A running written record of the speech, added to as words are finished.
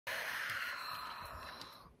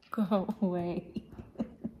Go away.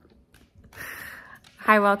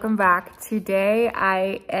 Hi, welcome back.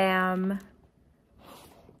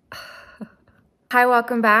 Hi,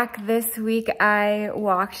 welcome back. This week I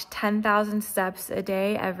walked 10,000 steps a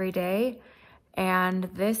day, every day. And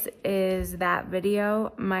this is that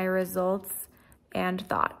video, my results and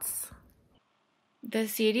thoughts. The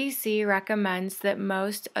CDC recommends that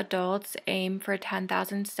most adults aim for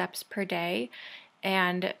 10,000 steps per day.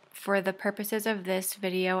 And for the purposes of this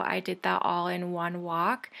video, I did that all in one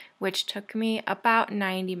walk, which took me about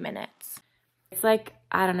 90 minutes. It's like,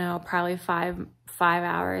 I don't know, probably five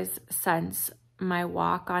hours since my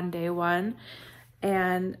walk on day one.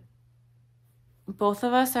 And both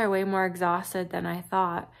of us are way more exhausted than I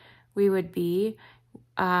thought we would be.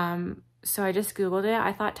 So I just Googled it.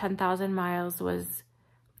 I thought 10,000 miles was,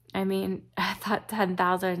 I thought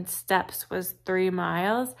 10,000 steps was 3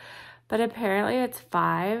 miles. But apparently it's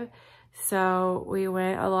 5, so we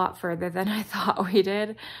went a lot further than I thought we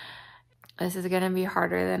did. This is gonna be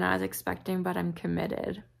harder than I was expecting, but I'm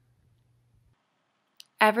committed.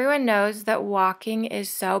 Everyone knows that walking is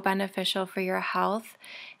so beneficial for your health,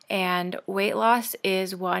 and weight loss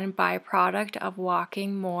is one byproduct of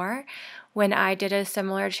walking more. When I did a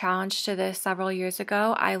similar challenge to this several years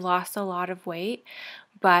ago, I lost a lot of weight,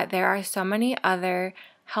 but there are so many other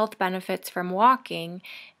health benefits from walking.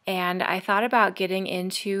 And I thought about getting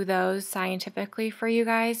into those scientifically for you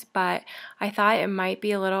guys, but I thought it might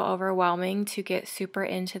be a little overwhelming to get super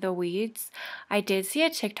into the weeds. I did see a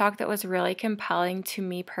TikTok that was really compelling to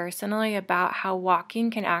me personally about how walking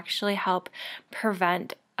can actually help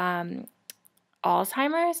prevent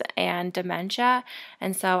Alzheimer's and dementia.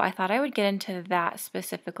 And so I thought I would get into that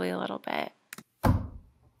specifically a little bit.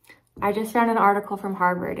 I just found an article from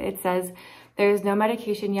Harvard. It says, there is no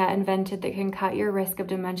medication yet invented that can cut your risk of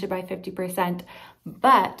dementia by 50%,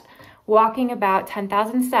 but walking about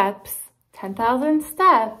 10,000 steps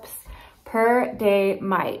per day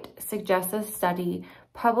might, suggests a study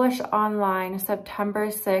published online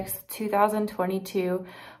September 6, 2022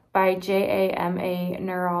 by JAMA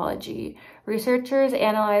Neurology. Researchers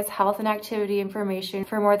analyzed health and activity information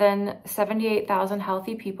for more than 78,000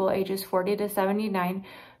 healthy people ages 40 to 79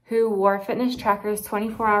 who wore fitness trackers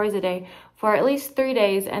 24 hours a day for at least 3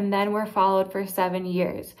 days and then were followed for 7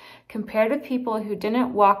 years. Compared with people who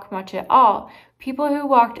didn't walk much at all, people who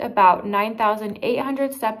walked about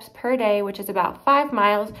 9,800 steps per day, which is about 5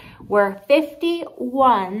 miles, were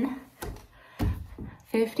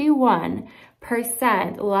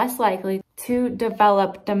 51% less likely to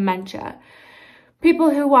develop dementia.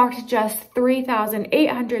 People who walked just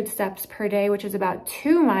 3,800 steps per day, which is about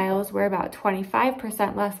 2 miles, were about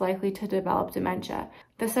 25% less likely to develop dementia.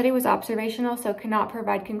 The study was observational, so cannot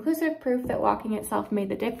provide conclusive proof that walking itself made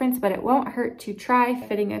the difference, but it won't hurt to try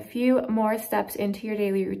fitting a few more steps into your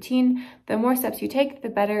daily routine. The more steps you take, the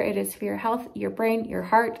better it is for your health, your brain, your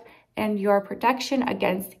heart, and your protection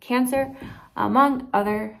against cancer, among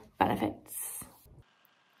other benefits.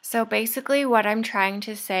 So basically what I'm trying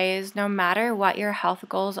to say is no matter what your health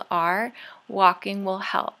goals are, walking will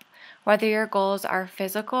help. Whether your goals are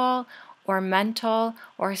physical or mental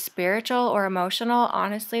or spiritual or emotional,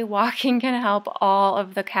 honestly, walking can help all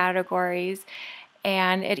of the categories.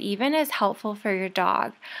 And it even is helpful for your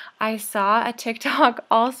dog. I saw a TikTok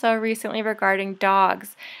also recently regarding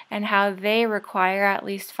dogs and how they require at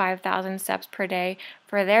least 5,000 steps per day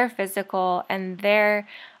for their physical and their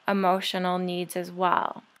emotional needs as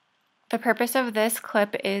well. The purpose of this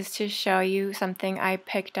clip is to show you something I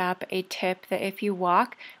picked up, a tip that if you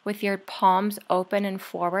walk with your palms open and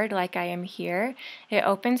forward like I am here, it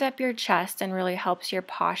opens up your chest and really helps your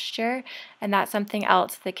posture, and that's something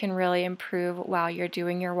else that can really improve while you're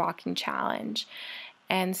doing your walking challenge.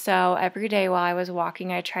 And so every day while I was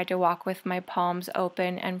walking, I tried to walk with my palms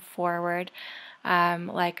open and forward,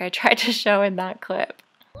 like I tried to show in that clip.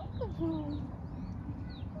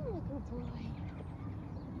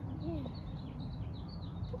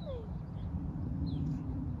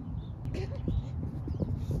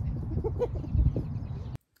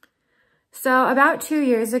 So about 2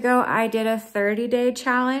 years ago, I did a 30-day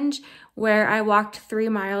challenge where I walked 3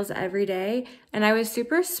 miles every day, and I was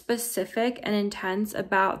super specific and intense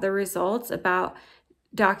about the results, about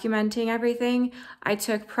documenting everything. I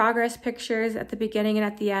took progress pictures at the beginning and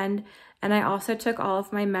at the end, and I also took all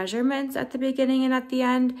of my measurements at the beginning and at the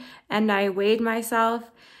end, and I weighed myself.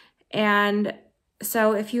 And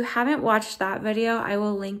so if you haven't watched that video, I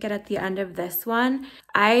will link it at the end of this one.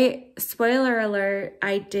 Spoiler alert,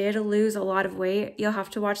 I did lose a lot of weight. You'll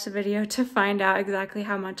have to watch the video to find out exactly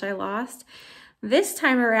how much I lost. This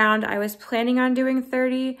time around, I was planning on doing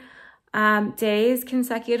 30 days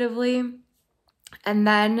consecutively. And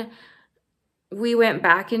then we went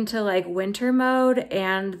back into like winter mode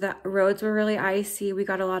and the roads were really icy. We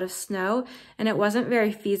got a lot of snow and it wasn't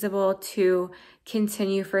very feasible to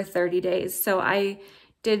continue for 30 days. So I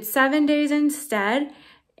did 7 days instead,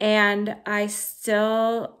 and I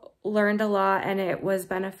still learned a lot and it was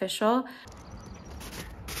beneficial.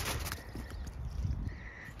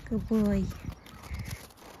 Good boy.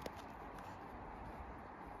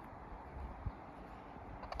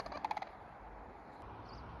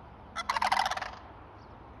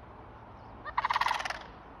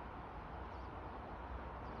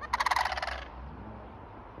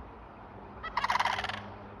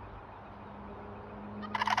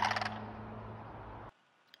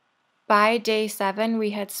 By day 7, we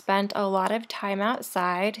had spent a lot of time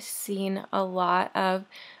outside, seen a lot of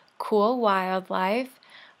cool wildlife.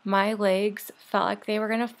 My legs felt like they were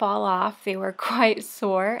going to fall off. They were quite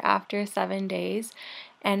sore after 7 days.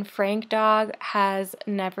 And Frank Dog has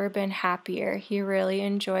never been happier. He really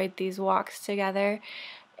enjoyed these walks together,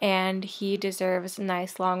 and he deserves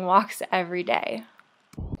nice long walks every day.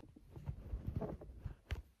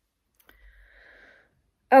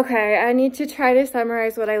 Okay, I need to try to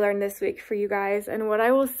summarize what I learned this week for you guys. And what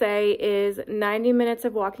I will say is 90 minutes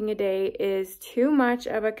of walking a day is too much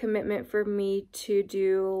of a commitment for me to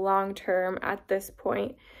do long term at this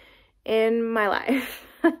point in my life.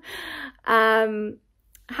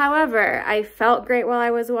 However, I felt great while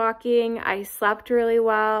I was walking. I slept really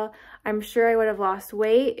well. I'm sure I would have lost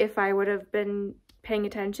weight if I would have been paying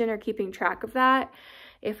attention or keeping track of that,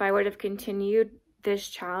 if I would have continued this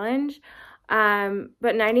challenge.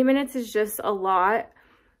 But 90 minutes is just a lot.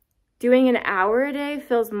 Doing an hour a day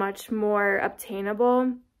feels much more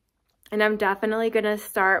obtainable. And I'm definitely going to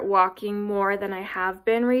start walking more than I have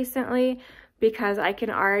been recently, because I can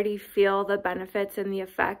already feel the benefits and the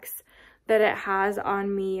effects that it has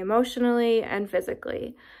on me emotionally and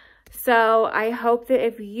physically. So I hope that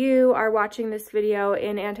if you are watching this video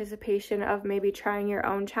in anticipation of maybe trying your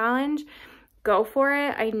own challenge, go for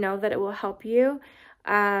it. I know that it will help you.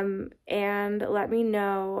 And let me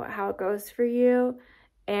know how it goes for you.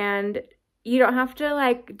 And you don't have to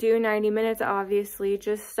like do 90 minutes, obviously.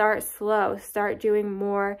 Just start slow. Start doing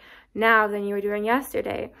more now than you were doing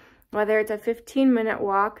yesterday. Whether it's a 15-minute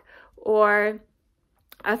walk or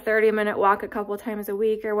a 30-minute walk a couple times a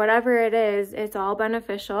week or whatever it is, it's all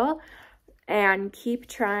beneficial. And keep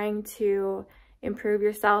trying to improve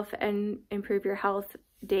yourself and improve your health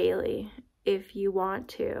daily if you want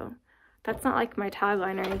to. That's not like my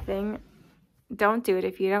tagline or anything. Don't do it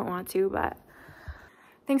if you don't want to, but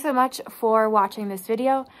thanks so much for watching this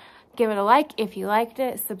video. Give it a like if you liked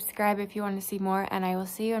it, subscribe if you want to see more, and I will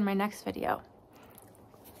see you in my next video.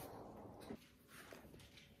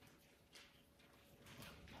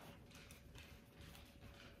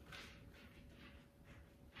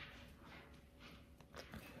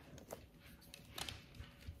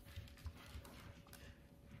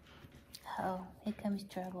 Oh, here comes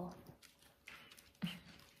trouble.